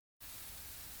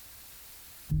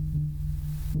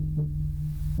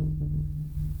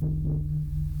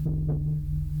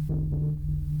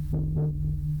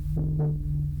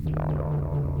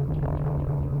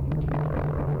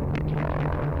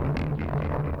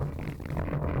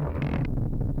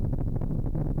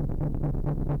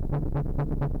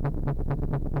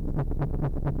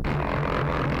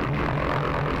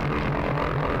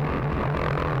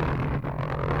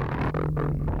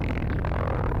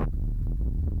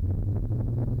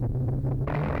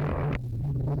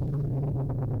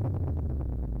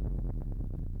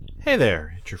Hey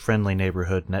there, it's your friendly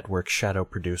neighborhood network shadow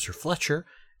producer Fletcher,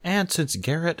 and since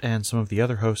Garrett and some of the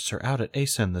other hosts are out at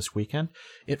ASEN this weekend,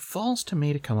 it falls to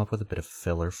me to come up with a bit of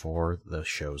filler for the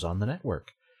shows on the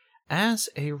network. As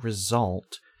a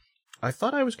result, I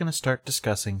thought I was going to start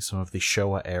discussing some of the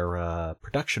Showa-era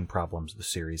production problems the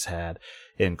series had,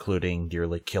 including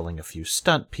nearly killing a few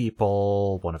stunt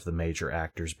people, one of the major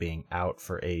actors being out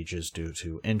for ages due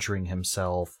to injuring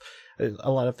himself,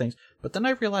 a lot of things. But then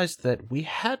I realized that we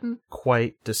hadn't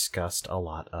quite discussed a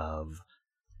lot of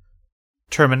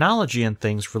terminology and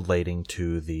things relating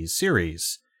to these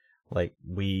series. Like,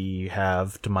 we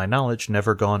have, to my knowledge,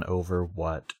 never gone over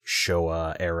what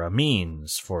Showa era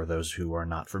means for those who are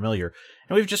not familiar.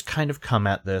 And we've just kind of come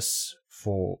at this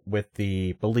with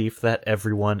the belief that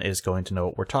everyone is going to know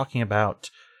what we're talking about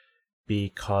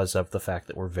because of the fact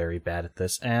that we're very bad at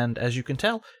this. And as you can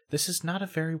tell, this is not a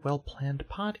very well-planned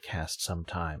podcast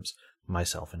sometimes,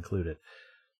 myself included.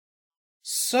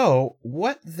 So,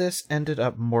 what this ended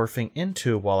up morphing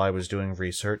into while I was doing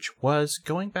research was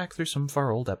going back through some of our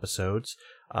old episodes,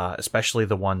 especially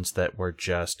the ones that were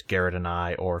just Garrett and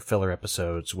I, or filler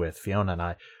episodes with Fiona and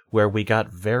I, where we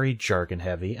got very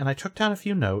jargon-heavy, and I took down a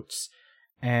few notes,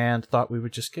 and thought we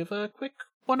would just give a quick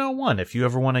 101 if you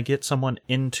ever want to get someone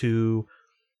into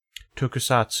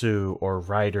tokusatsu or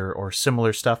writer or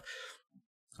similar stuff.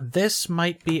 This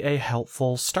might be a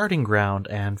helpful starting ground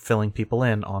and filling people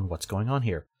in on what's going on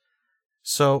here.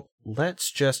 So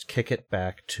let's just kick it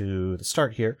back to the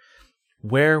start here,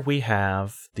 where we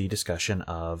have the discussion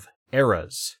of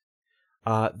eras.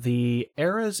 The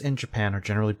eras in Japan are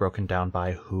generally broken down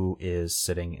by who is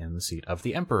sitting in the seat of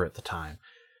the emperor at the time.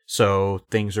 So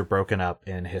things are broken up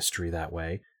in history that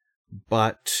way.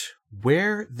 But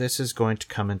where this is going to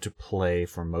come into play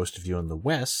for most of you in the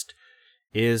West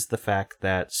is the fact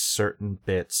that certain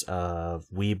bits of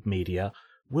weeb media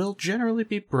will generally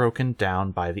be broken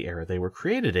down by the era they were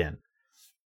created in.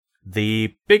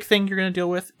 The big thing you're going to deal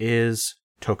with is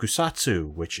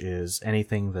tokusatsu, which is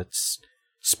anything that's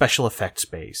special effects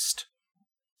based.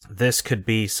 This could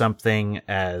be something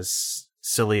as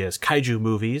silly as kaiju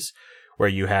movies, where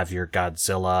you have your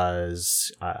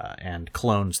Godzillas and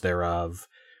clones thereof,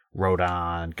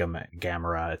 Rodan,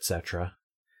 Gamera, etc.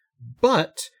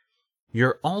 But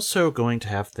you're also going to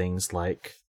have things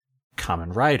like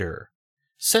Kamen Rider,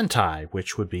 Sentai,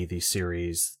 which would be the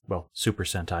series, well, Super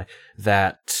Sentai,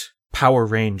 that Power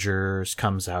Rangers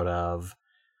comes out of.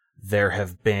 There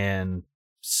have been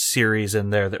series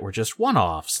in there that were just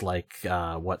one-offs, like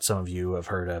what some of you have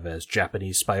heard of as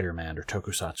Japanese Spider-Man or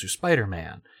Tokusatsu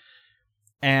Spider-Man.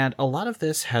 And a lot of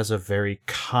this has a very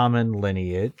common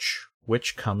lineage,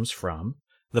 which comes from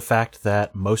the fact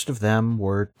that most of them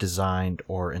were designed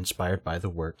or inspired by the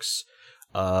works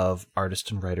of artist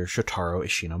and writer Shotaro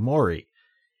Ishinomori.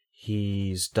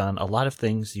 He's done a lot of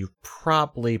things. You've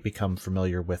probably become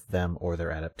familiar with them or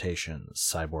their adaptations.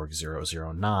 Cyborg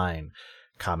 009.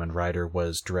 Kamen Rider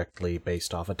was directly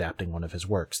based off adapting one of his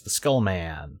works. The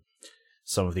Skullman.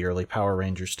 Some of the early Power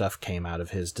Ranger stuff came out of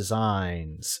his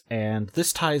designs. And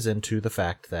this ties into the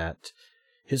fact that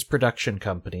his production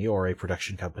company, or a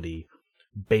production company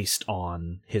based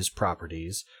on his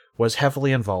properties, was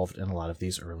heavily involved in a lot of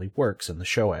these early works in the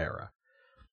Showa era.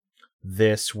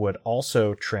 This would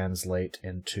also translate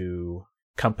into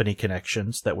company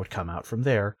connections that would come out from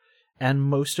there, and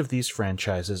most of these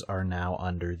franchises are now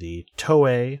under the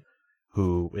Toei,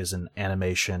 who is an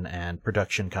animation and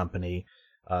production company.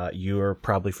 You're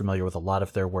probably familiar with a lot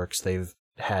of their works. They've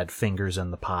had fingers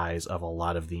in the pies of a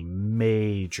lot of the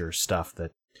major stuff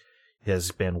that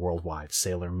has been worldwide.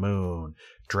 Sailor Moon,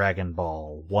 Dragon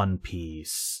Ball, One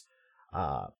Piece,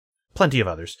 plenty of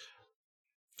others.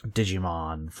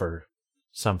 Digimon for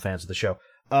some fans of the show.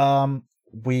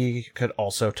 We could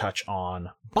also touch on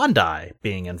Bandai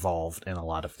being involved in a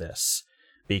lot of this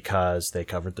because they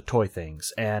covered the toy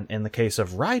things. And in the case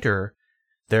of Rider,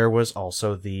 there was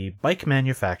also the bike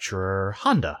manufacturer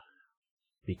Honda,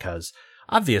 because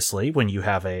obviously when you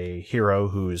have a hero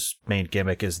whose main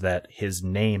gimmick is that his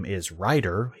name is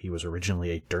Rider, he was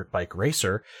originally a dirt bike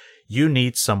racer, you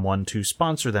need someone to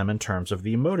sponsor them in terms of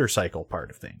the motorcycle part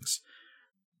of things.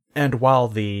 And while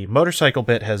the motorcycle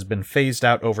bit has been phased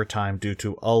out over time due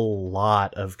to a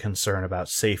lot of concern about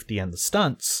safety and the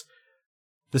stunts,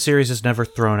 the series has never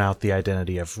thrown out the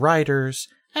identity of riders,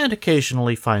 and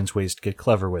occasionally finds ways to get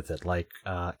clever with it, like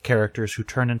characters who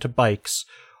turn into bikes,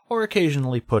 or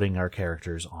occasionally putting our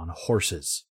characters on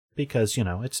horses. Because,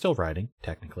 it's still riding,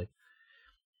 technically.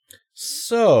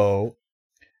 So,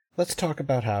 let's talk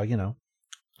about how,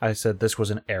 I said this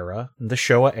was an era. The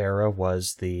Showa era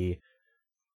was the,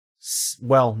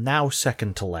 now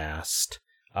second to last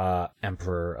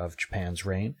emperor of Japan's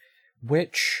reign,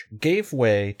 which gave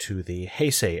way to the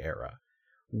Heisei era.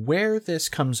 Where this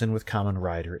comes in with Kamen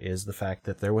Rider is the fact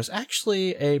that there was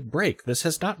actually a break. This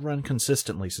has not run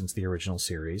consistently since the original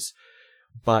series,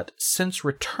 but since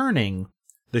returning,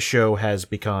 the show has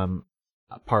become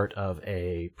a part of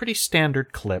a pretty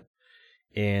standard clip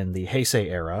in the Heisei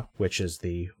era, which is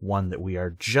the one that we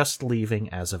are just leaving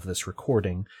as of this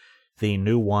recording. The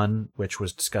new one, which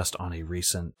was discussed on a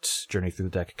recent Journey Through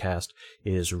the Decacast,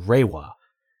 is Reiwa,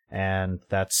 and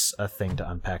that's a thing to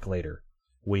unpack later.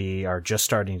 We are just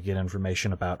starting to get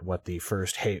information about what the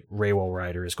first Reiwa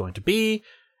rider is going to be,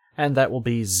 and that will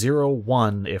be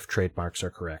 01 if trademarks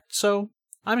are correct. So,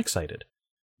 I'm excited.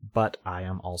 But I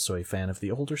am also a fan of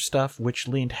the older stuff, which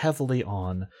leaned heavily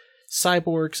on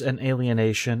cyborgs and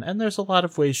alienation, and there's a lot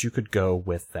of ways you could go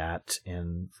with that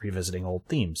in revisiting old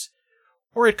themes.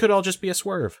 Or it could all just be a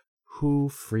swerve. Who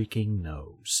freaking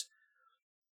knows?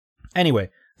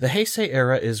 Anyway, the Heisei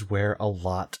era is where a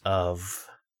lot of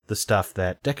the stuff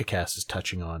that Decacast is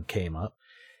touching on came up,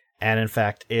 and in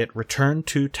fact, it returned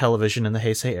to television in the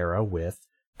Heisei era with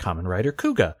Kamen Rider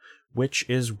Kuuga, which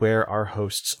is where our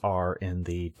hosts are in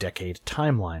the decade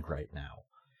timeline right now.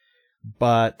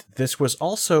 But this was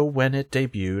also when it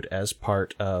debuted as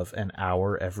part of an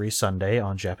hour every Sunday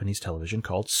on Japanese television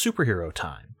called Superhero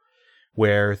Time,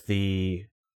 where the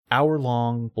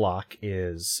hour-long block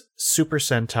is Super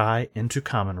Sentai into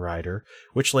Kamen Rider,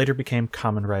 which later became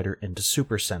Kamen Rider into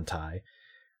Super Sentai.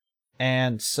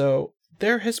 And so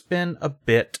there has been a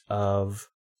bit of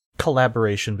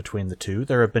collaboration between the two.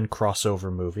 There have been crossover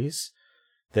movies.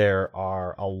 There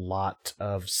are a lot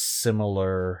of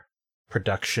similar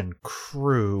production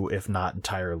crew, if not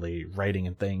entirely writing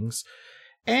and things.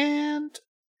 And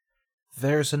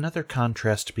there's another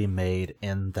contrast to be made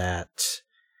in that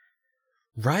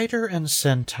Rider and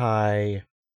Sentai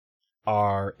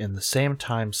are in the same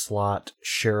time slot,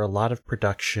 share a lot of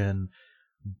production,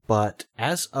 but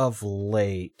as of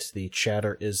late, the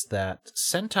chatter is that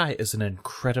Sentai is an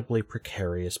incredibly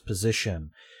precarious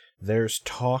position. There's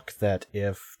talk that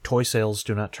if toy sales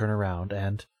do not turn around,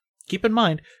 and keep in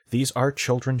mind, these are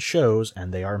children's shows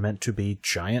and they are meant to be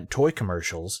giant toy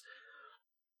commercials,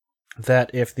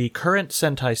 that if the current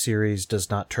Sentai series does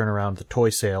not turn around the toy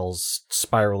sales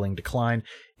spiraling decline,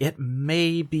 it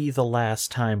may be the last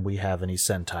time we have any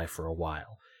Sentai for a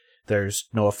while. There's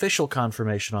no official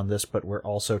confirmation on this, but we're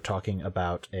also talking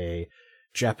about a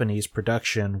Japanese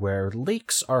production where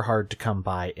leaks are hard to come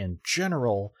by in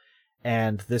general,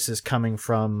 and this is coming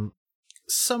from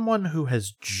someone who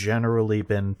has generally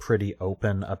been pretty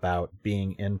open about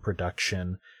being in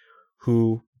production,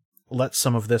 who let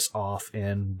some of this off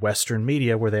in Western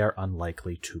media where they are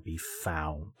unlikely to be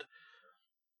found.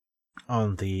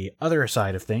 On the other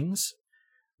side of things,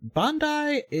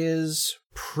 Bandai is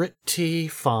pretty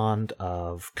fond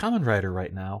of Kamen Rider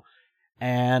right now,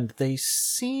 and they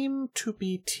seem to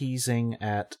be teasing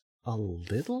at a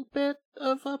little bit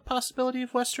of a possibility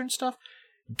of Western stuff.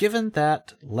 Given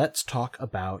that, let's talk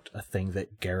about a thing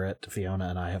that Garrett, Fiona,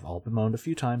 and I have all bemoaned a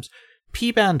few times,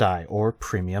 P-Bandai, or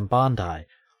Premium Bandai.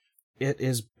 It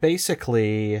is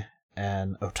basically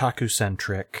an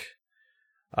otaku-centric...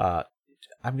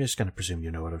 I'm just going to presume you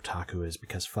know what otaku is,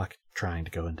 because fuck trying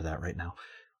to go into that right now.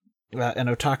 An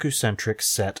otaku-centric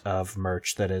set of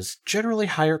merch that is generally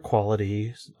higher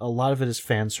quality. A lot of it is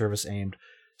fan service aimed.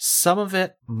 Some of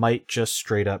it might just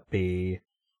straight up be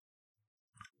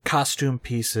costume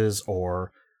pieces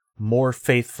or more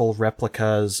faithful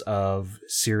replicas of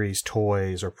series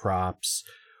toys or props,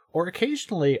 or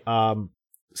occasionally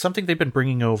something they've been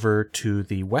bringing over to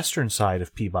the western side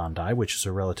of P-Bandai, which is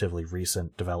a relatively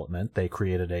recent development. They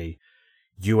created a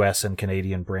US and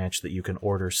Canadian branch that you can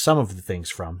order some of the things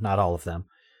from, not all of them.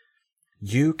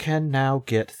 You can now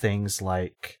get things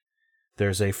like,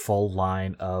 there's a full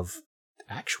line of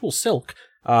actual silk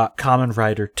Kamen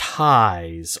Rider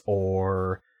ties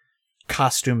or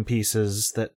costume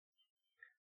pieces that,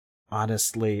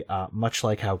 honestly, much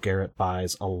like how Garrett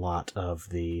buys a lot of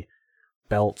the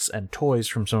belts and toys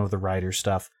from some of the Rider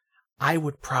stuff, I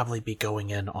would probably be going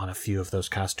in on a few of those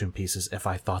costume pieces if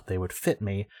I thought they would fit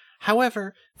me.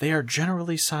 However, they are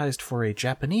generally sized for a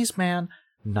Japanese man,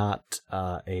 not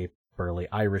a burly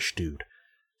Irish dude.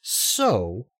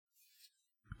 So,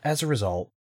 as a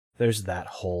result, there's that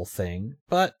whole thing.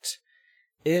 But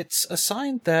it's a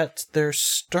sign that they're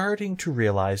starting to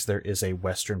realize there is a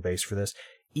Western base for this,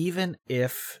 even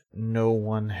if no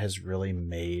one has really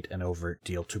made an overt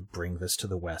deal to bring this to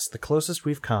the West. The closest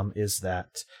we've come is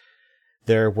that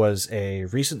there was a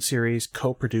recent series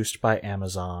co-produced by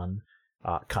Amazon,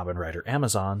 Kamen Rider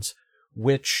Amazons,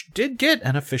 which did get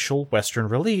an official Western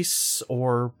release,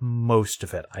 or most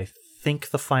of it. I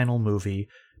think the final movie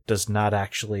does not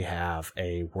actually have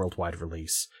a worldwide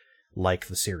release like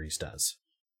the series does.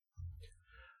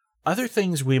 Other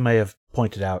things we may have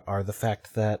pointed out are the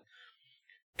fact that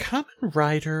Kamen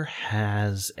Rider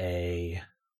has a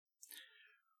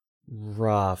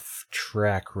rough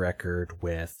track record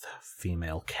with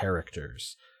female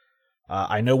characters.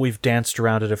 I know we've danced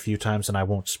around it a few times, and I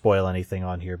won't spoil anything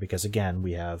on here because, again,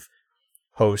 we have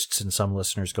hosts and some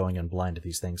listeners going in blind to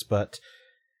these things, but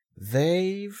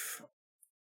they've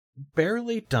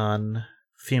barely done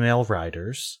female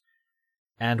riders,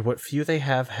 and what few they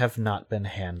have not been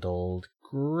handled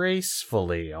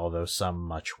gracefully, although some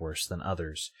much worse than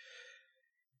others.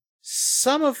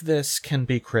 Some of this can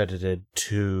be credited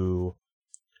to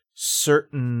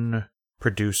certain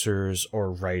producers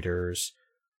or writers,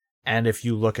 and if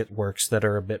you look at works that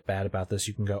are a bit bad about this,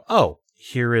 you can go, oh,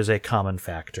 here is a common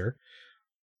factor.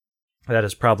 That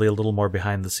is probably a little more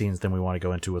behind the scenes than we want to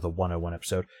go into with a 101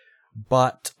 episode.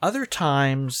 But other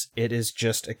times, it is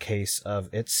just a case of,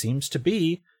 it seems to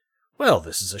be, well,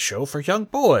 this is a show for young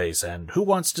boys, and who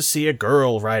wants to see a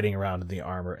girl riding around in the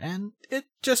armor? And it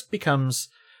just becomes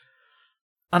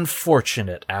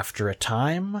unfortunate after a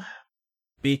time,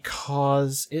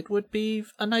 because it would be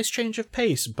a nice change of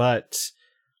pace, but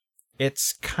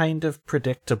it's kind of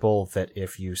predictable that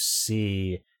if you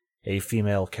see a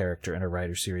female character in a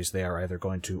Rider series, they are either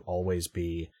going to always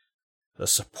be a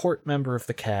support member of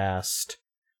the cast,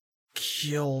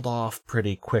 killed off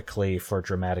pretty quickly for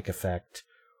dramatic effect,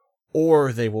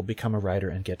 or they will become a Rider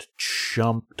and get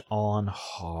jumped on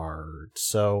hard.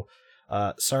 So,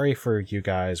 sorry for you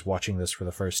guys watching this for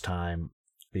the first time,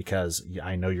 because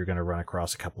I know you're going to run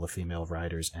across a couple of female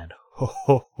Riders, and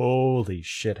holy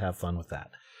shit, have fun with that.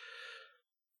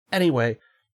 Anyway,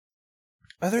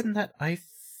 other than that, I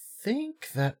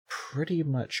think that pretty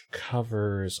much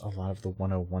covers a lot of the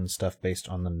 101 stuff based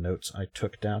on the notes I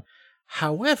took down.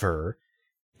 However,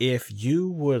 if you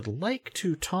would like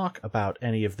to talk about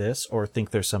any of this or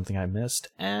think there's something I missed,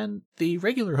 and the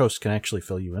regular host can actually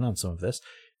fill you in on some of this,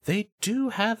 they do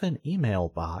have an email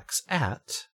box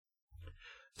at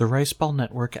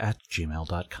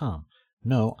thericeballnetwork@gmail.com.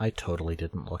 No, I totally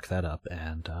didn't look that up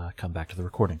and come back to the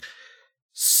recording.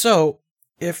 So,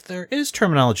 if there is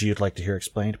terminology you'd like to hear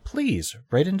explained, please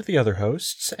write into the other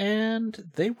hosts,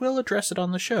 and they will address it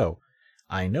on the show.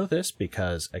 I know this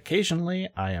because occasionally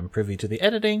I am privy to the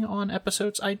editing on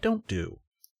episodes I don't do,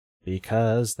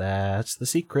 because that's the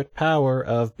secret power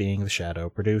of being the shadow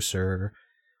producer.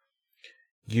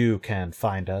 You can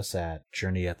find us at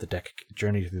Journey Through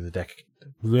the Deck.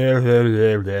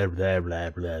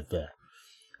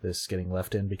 This is getting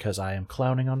left in because I am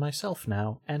clowning on myself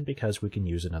now, and because we can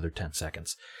use another 10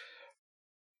 seconds.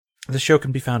 The show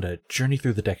can be found at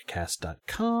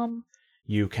journeythroughthedeckcast.com.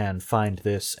 You can find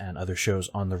this and other shows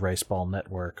on the Riceball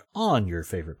Network on your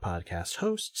favorite podcast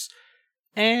hosts,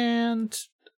 and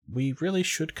we really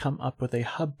should come up with a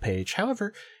hub page.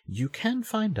 However, you can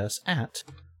find us at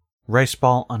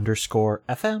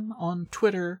Riceball_FM on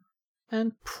Twitter,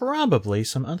 and probably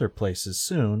some other places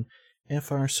soon,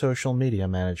 if our social media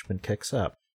management kicks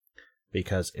up.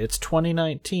 Because it's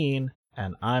 2019,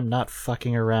 and I'm not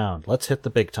fucking around. Let's hit the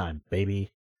big time,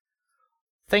 baby.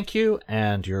 Thank you,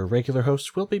 and your regular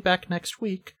host will be back next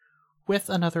week with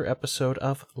another episode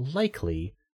of,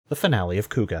 likely, the finale of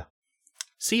Kuga.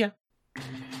 See ya!